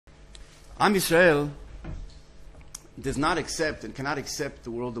Am Yisrael does not accept and cannot accept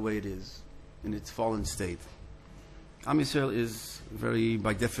the world the way it is in its fallen state. Am Yisrael is very,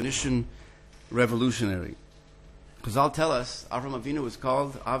 by definition, revolutionary. Chazal tell us Avraham Avinu is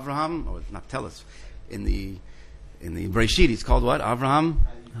called Avraham, or not tell us, in the Bereshit he's called what? Avraham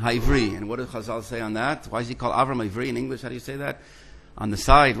Ha'ivri. And what does Chazal say on that? Why is he called Avraham Ha'ivri in English? How do you say that? On the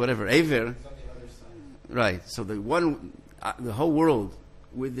side, whatever, Aver. Right. So the whole world,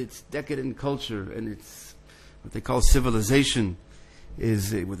 with its decadent culture and its what they call civilization,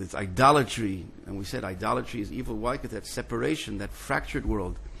 is with its idolatry. And we said idolatry is evil. Why? Because that separation, that fractured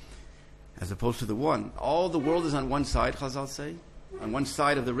world, as opposed to the one. All the world is on one side, Chazal say, on one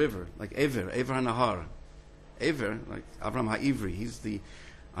side of the river, like Aver HaNahar. Aver, like Avraham Ha'ivri, he's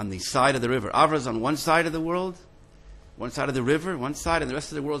on the side of the river. Avra is on one side of the world, one side of the river, one side, and the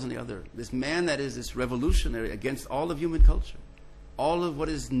rest of the world is on the other. This man that is this revolutionary against all of human culture, all of what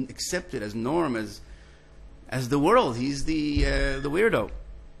is accepted as norm, as the world. He's the weirdo. And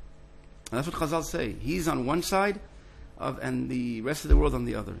that's what Chazal say. He's on one side and the rest of the world on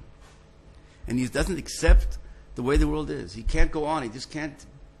the other. And he doesn't accept the way the world is. He can't go on. He just can't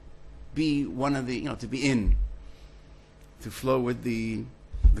be one of the, to be in, to flow with the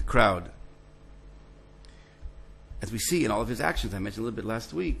crowd. As we see in all of his actions, I mentioned a little bit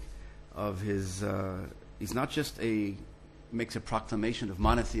last week, of his, he's not just makes a proclamation of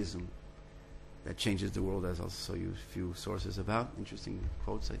monotheism that changes the world, as I'll show you a few sources about. Interesting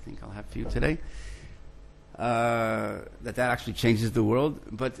quotes I think I'll have for you today. That actually changes the world.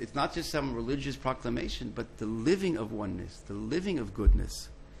 But it's not just some religious proclamation, but the living of oneness, the living of goodness.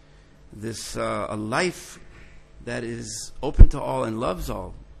 This a life that is open to all and loves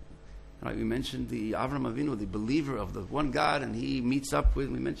all. Right? We mentioned the Avraham Avinu, the believer of the one God, and he meets up with,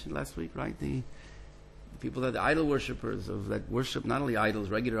 we mentioned last week, right? The people that are the idol worshippers, that worship not only idols,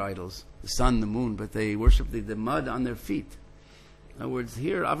 regular idols, the sun, the moon, but they worship the mud on their feet. In other words,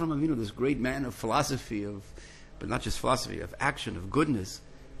 here, Avraham Avinu, this great man of philosophy, but not just philosophy, of action, of goodness,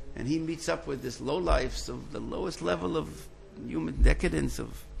 and he meets up with this lowlifes of the lowest level of human decadence,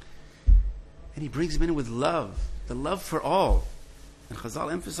 and he brings him in with love, the love for all. And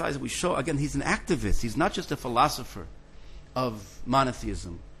Chazal emphasizes, we show, again, he's an activist. He's not just a philosopher of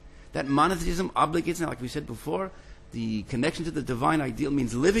monotheism. That monotheism obligates, like we said before, the connection to the divine ideal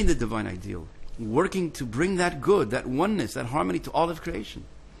means living the divine ideal, working to bring that good, that oneness, that harmony to all of creation.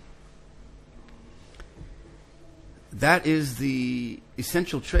 That is the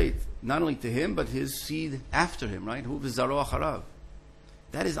essential trait, not only to him, but his seed after him, right? Hu v'zaro acharav.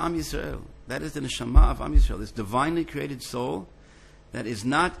 That is Am Yisrael. That is the neshama of Am Yisrael, this divinely created soul that is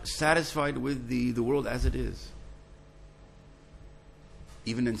not satisfied with the world as it is.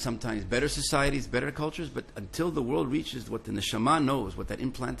 Even in sometimes better societies, better cultures, but until the world reaches what the neshama knows, what that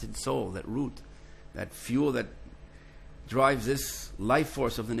implanted soul, that root, that fuel that drives this life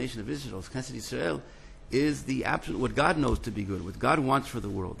force of the nation of Israel, Knesset Yisrael, is the absolute, what God knows to be good, what God wants for the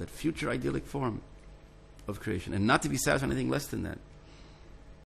world, that future idyllic form of creation, and not to be satisfied with anything less than that.